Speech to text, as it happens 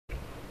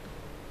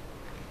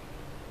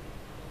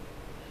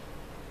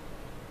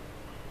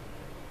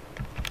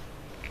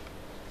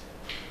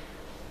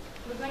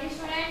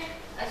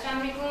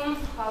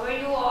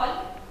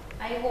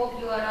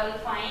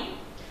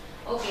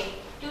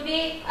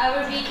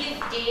Our week is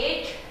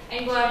 8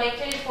 and our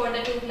lecture is for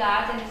the 2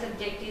 class and the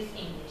subject is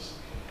English.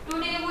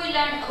 Today we will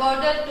learn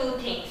about the two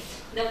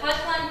things. The first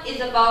one is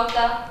about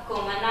the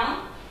common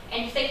noun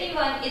and second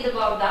one is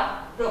about the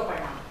proper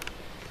noun.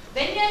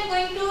 When we are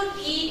going to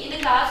read in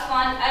the class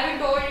 1, I will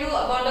tell you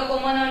about the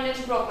common noun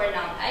and proper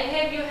noun. I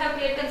hope you have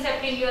clear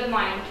concept in your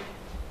mind.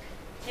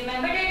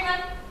 Remember that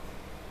one?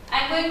 I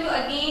am going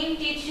to again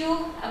teach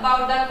you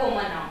about the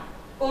common noun.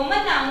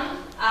 Common nouns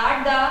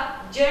are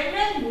the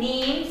general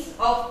names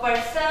of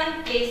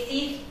person,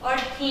 places or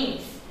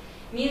things.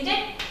 Means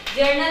that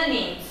general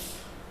names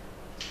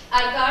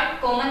are called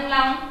common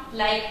noun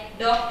like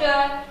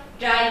doctor,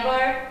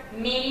 driver,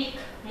 milk,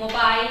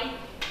 mobile,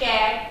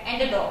 cat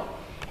and a dog.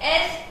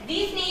 As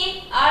these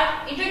names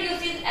are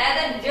introduced as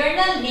a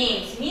general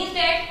names, means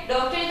that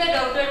doctor is a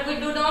doctor, we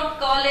do not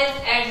call it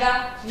as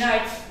a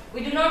nurse,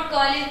 we do not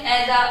call it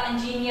as a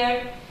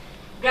engineer,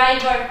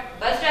 driver,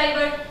 bus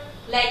driver,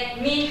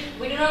 like milk,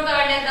 we do not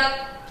call it as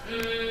a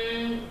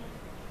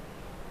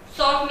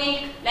soft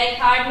milk, like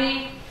hard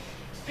milk,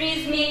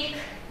 freeze milk,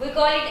 we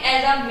call it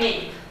as a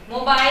milk.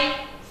 Mobile,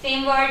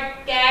 same word.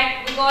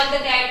 Cat, we call the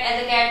cat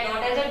as a cat,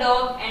 not as a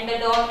dog, and the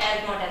dog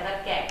as not as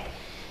a cat.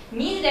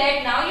 Means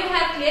that now you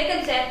have clear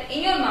concept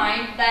in your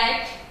mind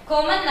that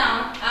common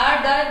noun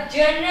are the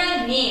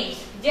general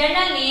names.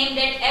 General name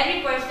that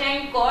every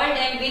person call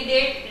them with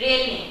their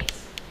real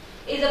names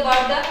is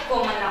about the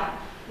common noun.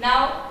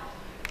 Now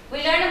we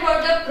learn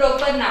about the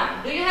proper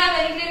noun. Do you have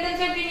any clear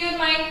concept in your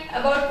mind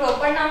about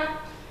proper noun?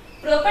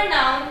 Proper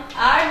noun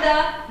are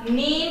the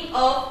name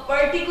of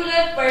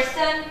particular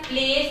person,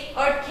 place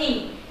or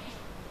thing.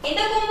 In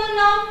the common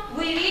noun,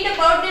 we read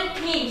about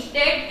the things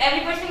that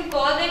every person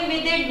calls them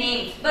with their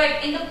names.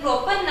 But in the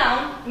proper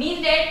noun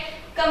means that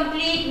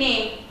complete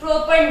name,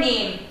 proper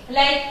name.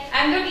 Like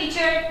I am your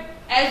teacher,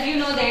 as you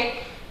know that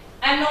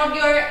I am not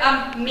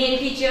your male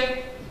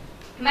teacher.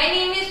 My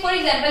name is, for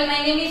example,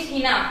 my name is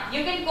Hina.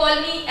 You can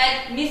call me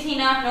as Miss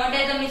Hina, not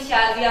as a Miss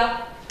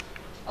Shazia.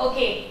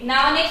 Okay,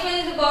 now next one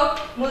is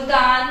about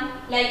Multan,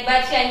 like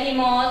Badshah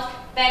Mosque,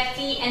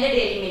 Pepsi and the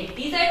Dairy Milk.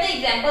 These are the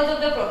examples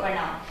of the proper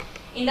noun.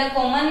 In the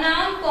common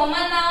noun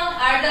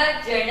are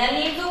the general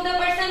names of the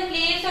person,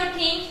 place or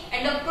things,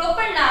 and the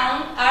proper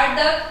noun are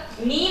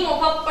the name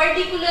of a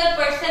particular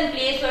person,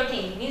 place or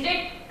thing. Means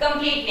that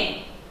complete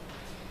name.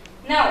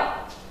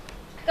 Now,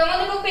 come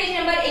on the book page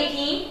number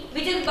 18,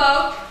 which is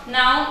about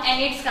noun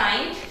and its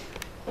kind.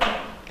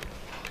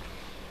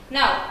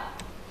 Now,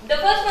 the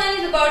first one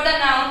is about the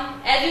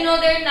noun. As you know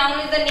that noun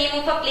is the name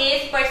of a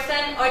place,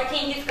 person or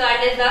thing is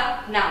called as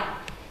a noun.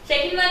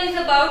 Second one is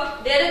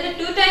about, there are the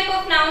two type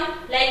of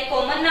noun like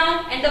common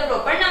noun and the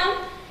proper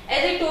noun.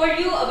 As I told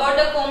you about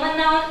the common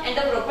noun and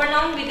the proper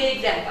noun with the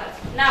examples.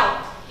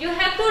 Now, you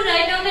have to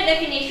write down the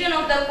definition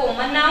of the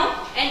common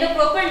noun and the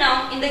proper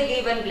noun in the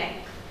given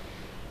blank.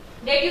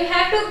 That you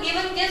have to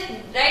just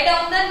write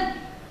down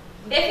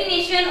the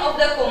definition of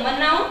the common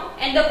noun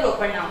and the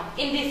proper noun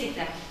in this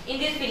exam, in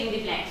this filling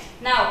the blanks.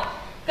 Now,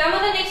 come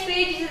on the next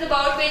page. This is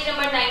about page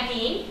number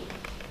 19.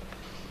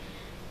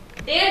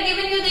 They are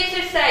given you the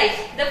exercise.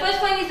 The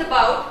first one is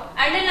about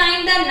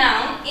underline the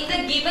noun in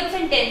the given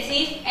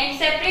sentences and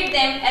separate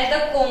them as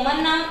the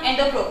common noun and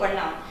the proper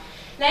noun.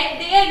 Like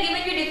they are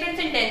given you different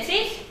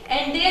sentences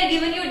and they are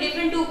given you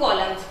different two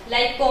columns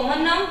like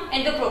common noun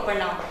and the proper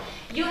noun.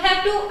 You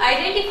have to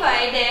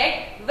identify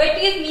that what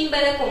is mean by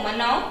the common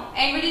noun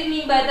and what is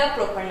mean by the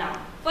proper noun.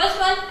 First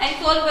one I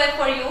solve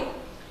for you.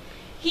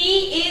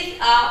 He is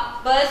a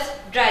bus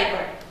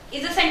driver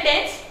is a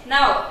sentence.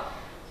 Now,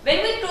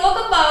 when we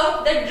talk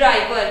about the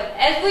driver,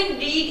 as we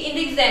read in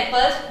the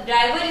examples,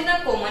 driver is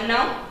a common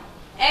noun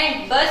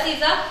and bus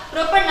is a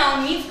proper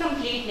noun, means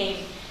complete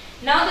name.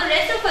 Now the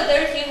rest of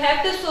others you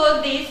have to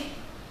solve this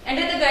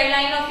under the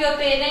guideline of your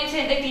parents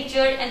and the teacher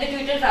and the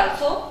tutors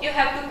also. You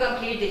have to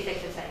complete this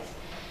exercise.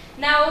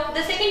 Now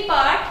the second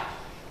part,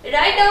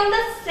 write down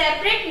the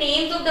separate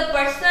names of the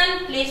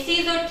person,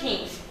 places or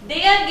things.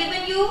 They are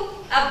given you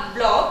a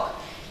block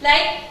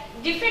like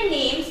different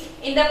names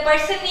in the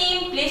person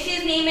name,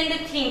 places name and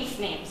the things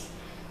names.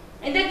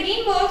 In the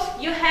green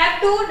box you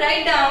have to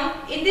write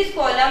down in this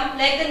column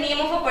like the name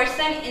of a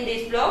person in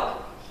this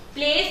block,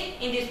 place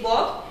in this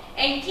box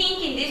and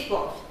thing in this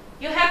box.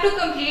 You have to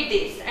complete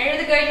this under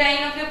the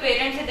guideline of your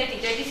parents and the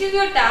teacher. This is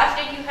your task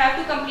that you have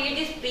to complete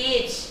this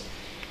page.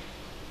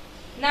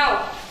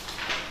 Now,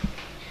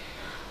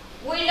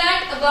 we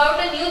learned about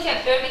a new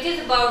chapter which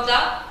is about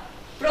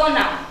the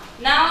pronoun.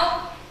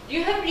 Now,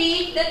 you have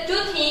read the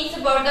two things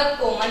about the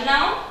common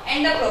noun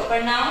and the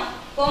proper noun.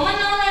 Common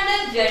noun are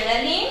the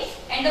general names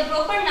and the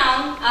proper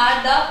noun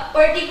are the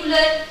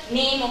particular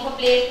name of a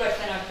place,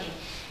 person or thing.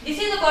 This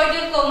is about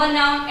your common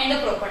noun and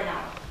the proper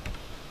noun.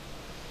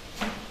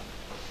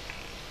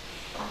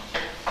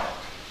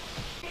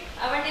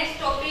 Our next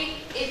topic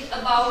is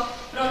about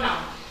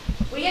pronoun.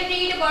 We have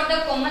read about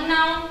the common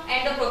noun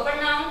and the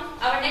proper noun.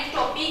 Our next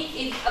topic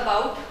is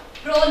about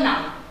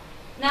pronoun.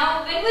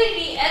 Now, as we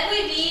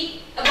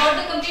read about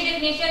the complete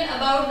definition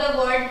about the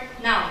word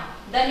noun,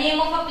 the name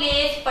of a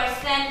place,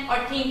 person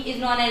or thing is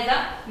known as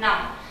a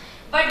noun.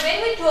 But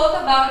when we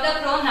talk about the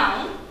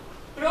pronoun,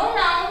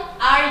 pronouns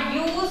are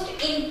used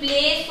in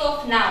place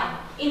of noun.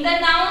 In the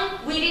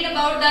noun, we read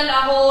about the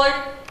Lahore.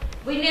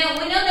 We know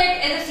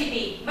that as a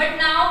city. But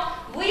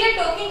now we are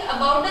talking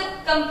about the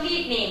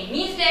complete name.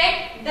 Means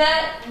that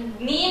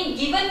the name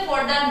given for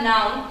the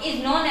noun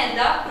is known as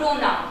the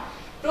pronoun.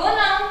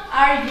 Pronouns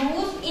are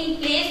used in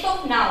place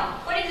of noun.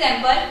 For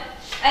example,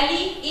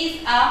 Ali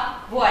is a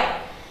boy.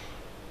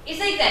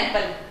 It's an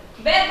example.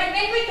 But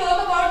when we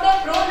talk about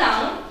the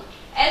pronoun,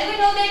 as we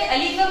know that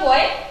Ali is a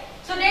boy,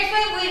 so that's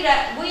why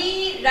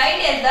we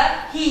write as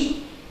the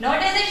he,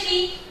 not as a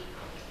she,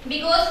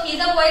 because he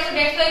is a boy, so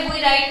that's why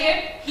we write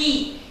here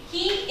he.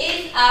 He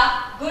is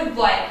a good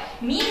boy.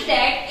 Means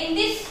that in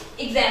this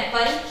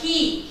example,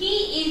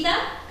 he is a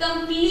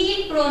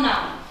complete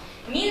pronoun.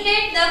 Means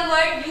that the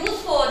word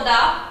used for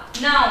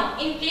the noun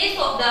in place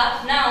of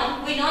the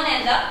noun we known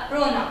as a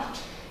pronoun.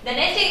 The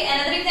next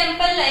another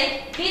example,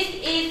 like this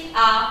is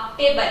a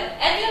table.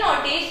 As you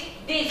notice,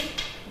 this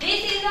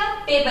is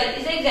a table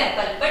is an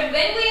example. But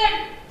when we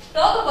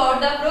talk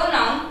about the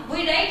pronoun,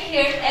 we write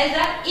here as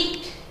a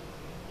it.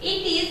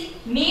 It is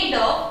made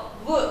of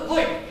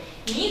wood.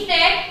 Means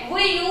that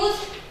we use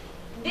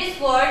this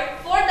word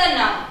for the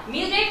noun.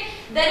 Means that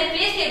the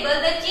replaceable,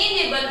 the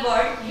changeable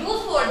word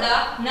used for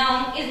the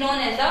noun is known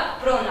as a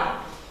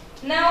pronoun.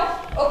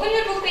 Now open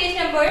your book page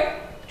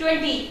number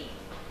 20.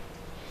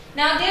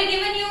 Now they are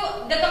given you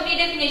the complete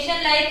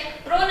definition,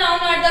 like pronoun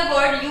are the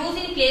word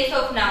used in place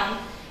of noun.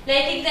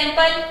 Like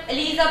example,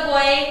 Ali is a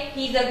boy,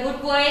 he is a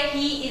good boy,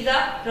 he is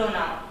a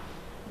pronoun.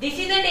 This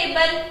is a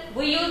table,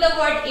 we use the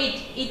word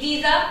it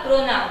is a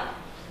pronoun.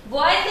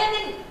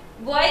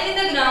 Boys in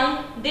the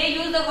ground, they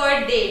use the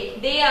word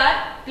they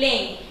are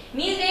playing.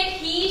 Means that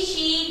he,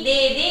 she,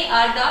 they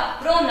are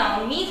the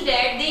pronoun. Means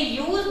that they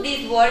use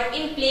this word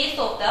in place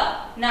of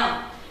the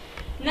noun.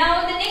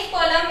 Now the next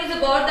column is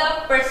about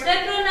the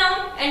personal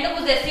pronoun and the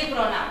possessive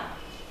pronoun.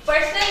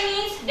 Personal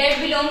means that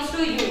belongs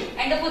to you,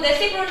 and the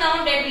possessive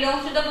pronoun that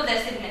belongs to the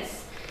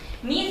possessiveness.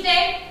 Means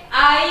that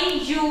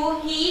I,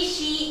 you, he,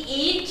 she,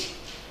 it,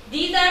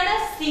 these are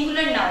the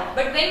singular noun.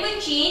 But when we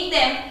change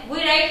them, we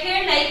write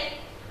here like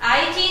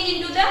I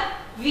change into the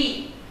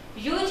we,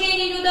 you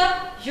change into the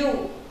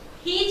you,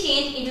 he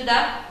change into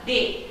the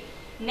they.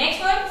 Next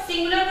one,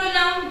 singular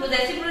pronoun,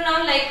 possessive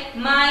pronoun like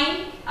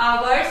mine,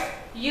 ours,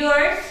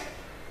 yours,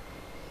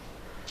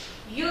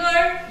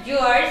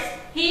 yours,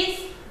 his,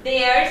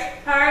 theirs,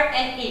 her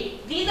and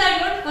it. These are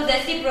your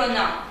possessive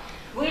pronoun.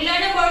 We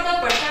learn about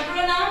the personal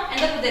pronoun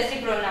and the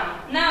possessive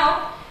pronoun.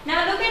 Now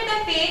look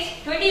at the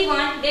page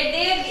 21 that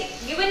they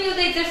have given you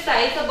the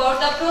exercise about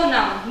the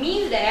pronoun.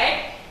 Means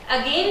that,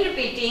 again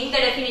repeating the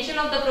definition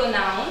of the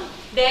pronoun,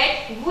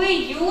 that we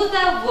use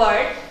a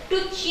word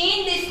to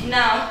change this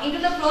noun into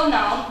the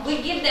pronoun.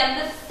 We give them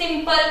the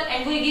simple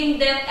and we give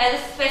them as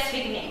a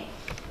specific name.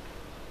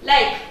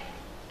 Like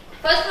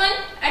first one,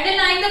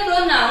 underline the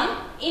pronoun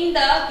in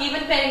the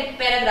given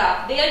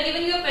paragraph. They are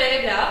giving you a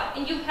paragraph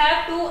and you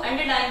have to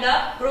underline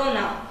the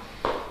pronoun.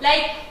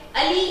 Like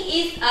Ali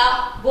is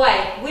a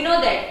boy. We know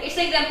that it's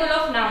an example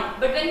of noun.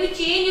 But when we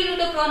change it to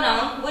the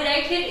pronoun, we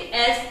write here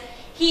as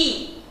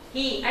he.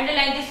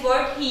 Underline this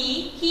word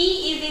he.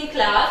 He is in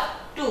class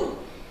 2.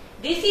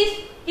 This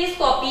is his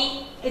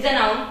copy is a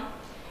noun.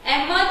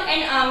 Ahmad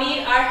and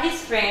Amir are his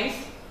friends.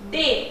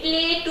 They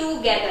play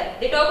together.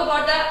 They talk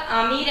about the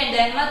Amir and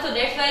the Ahmad, so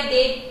that's why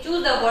they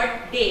choose the word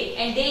they,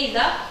 and they is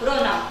a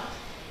pronoun.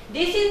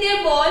 This is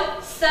their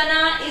ball.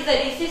 Sana is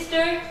a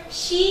sister.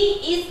 She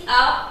is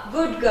a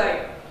good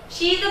girl.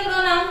 She is a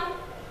pronoun.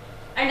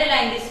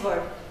 Underline this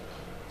word.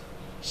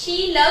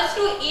 She loves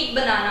to eat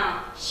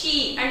banana.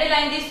 She,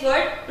 underline this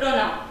word,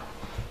 pronoun.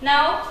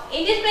 Now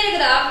in this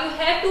paragraph you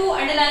have to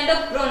underline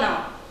the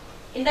pronoun.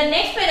 In the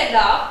next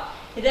paragraph,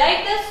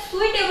 write the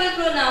suitable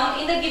pronoun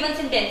in the given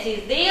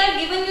sentences. They are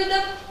given you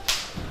the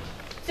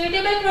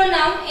suitable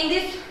pronoun in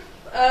this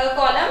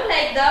column,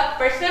 like the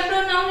personal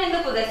pronoun and the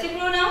possessive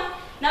pronoun.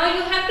 Now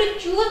you have to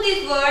choose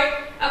this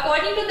word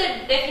according to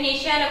the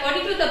definition,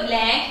 according to the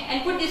blank,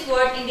 and put this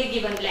word in the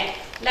given blank.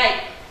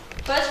 Like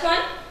first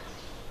one,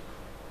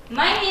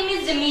 my name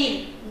is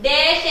Jamil,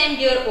 dash and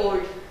year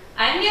old.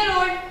 I am year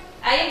old.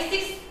 I am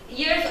 6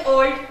 years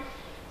old.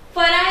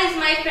 Farah is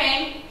my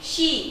friend.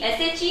 She,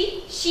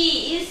 S-H-E,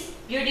 she is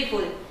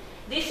beautiful.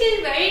 This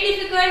is very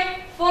difficult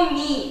for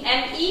me,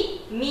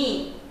 M-E,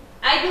 me.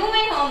 I do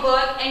my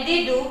homework and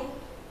they do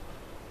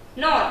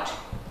not.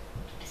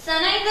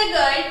 Sana is a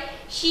girl.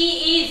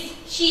 She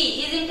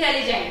is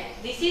intelligent.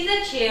 This is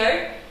a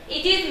chair.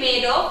 It is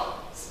made of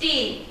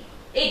steel.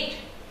 It.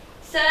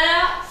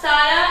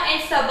 Sarah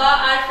and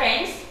Saba are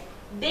friends.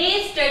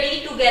 They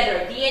study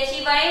together.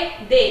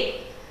 T-H-E-Y,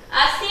 they.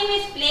 Asim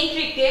is playing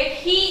cricket.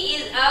 He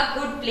is a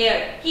good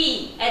player.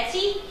 He,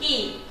 H-E,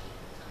 he.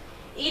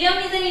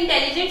 Iram is an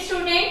intelligent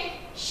student.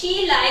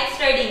 She likes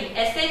studying.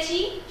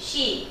 S-H-E,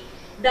 she.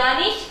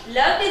 Danish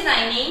loves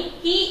designing.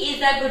 He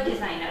is a good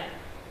designer.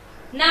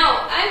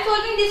 Now I am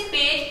solving this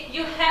page.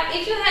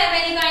 If you have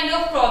any kind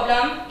of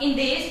problem in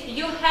this,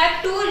 you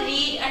have to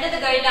read under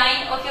the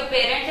guideline of your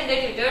parents and the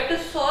tutor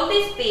to solve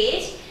this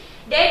page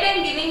that I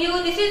am giving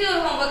you. This is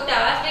your homework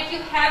task, that you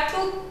have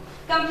to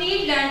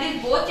learn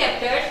these both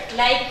chapters,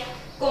 like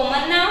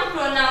common noun,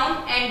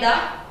 pronoun and the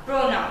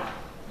pronoun.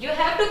 You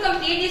have to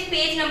complete this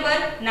page number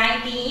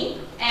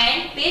 19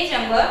 and page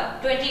number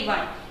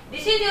 21.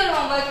 This is your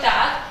homework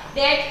task,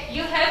 that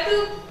you have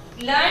to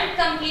learn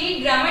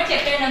complete grammar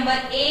chapter number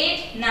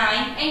 8,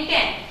 9 and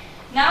 10.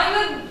 Now you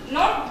are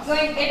not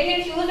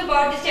getting confused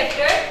about this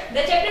chapter.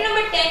 The chapter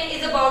number 10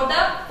 is about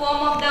the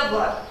form of the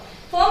verb.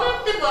 Form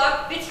of the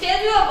verb, which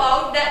tells you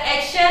about the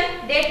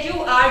action that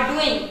you are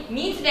doing.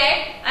 Means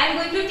that I am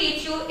going to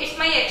teach you, it's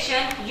my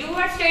action. You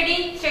are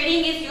studying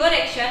is your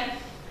action.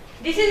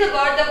 This is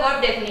about the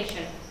verb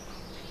definition.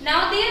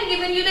 Now they have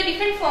given you the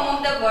different form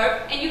of the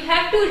verb and you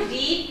have to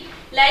read,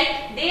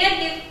 like they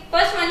are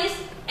first one is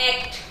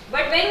act.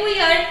 But when we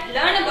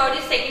learn about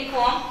the second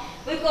form,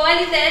 we call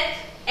it as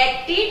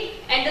acted,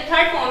 and the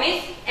third form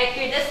is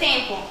acted, the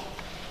same form.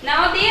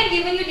 Now they are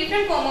giving you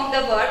different form of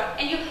the verb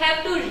and you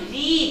have to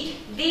read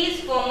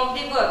these form of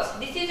the verbs.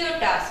 This is your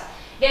task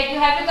that you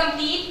have to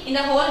complete in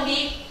the whole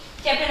week,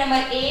 chapter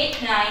number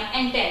 8, 9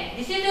 and 10.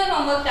 This is your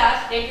homework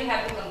task that you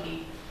have to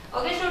complete.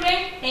 Okay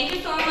student, thank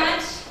you so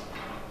much.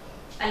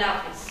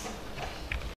 Allah Hafiz.